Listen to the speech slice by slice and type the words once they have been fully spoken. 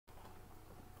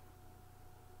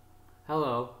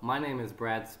Hello, my name is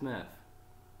Brad Smith,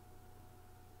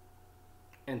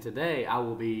 and today I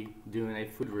will be doing a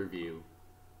food review.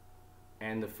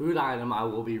 And the food item I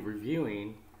will be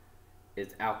reviewing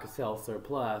is Alka-Seltzer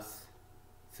Plus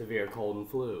Severe Cold and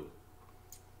Flu.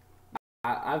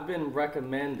 I've been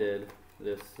recommended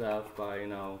this stuff by,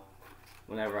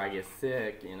 whenever I get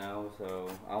sick, so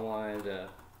I wanted to,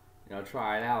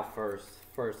 try it out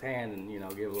firsthand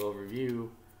and, give a little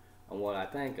review on what I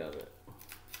think of it.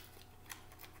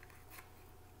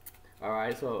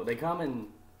 Alright, so they come in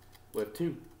with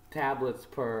 2 tablets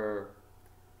per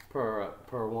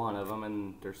one of them,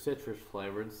 and they're citrus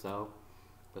flavored, so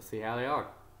let's see how they are.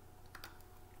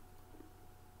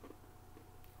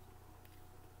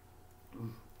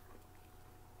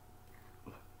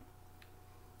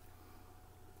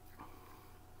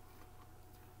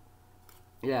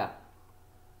 Yeah,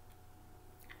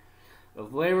 the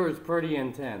flavor is pretty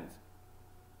intense.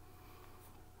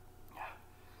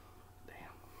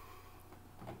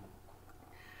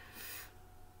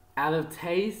 Out of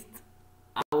taste,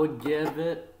 I would give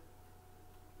it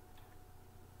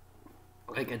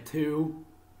like a 2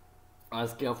 on a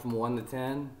scale from 1 to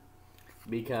 10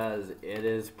 because it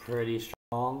is pretty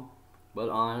strong, but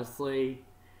honestly,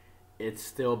 it's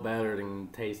still better than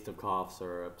taste of cough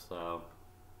syrup, so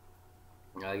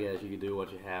I guess you can do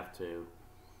what you have to.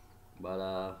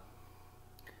 But,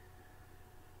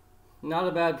 not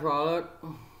a bad product,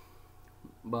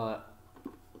 but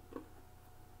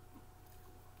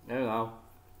I don't know.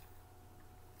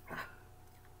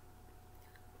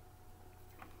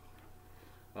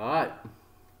 Alright.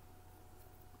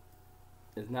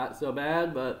 It's not so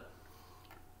bad, but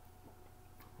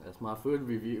that's my food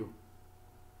review.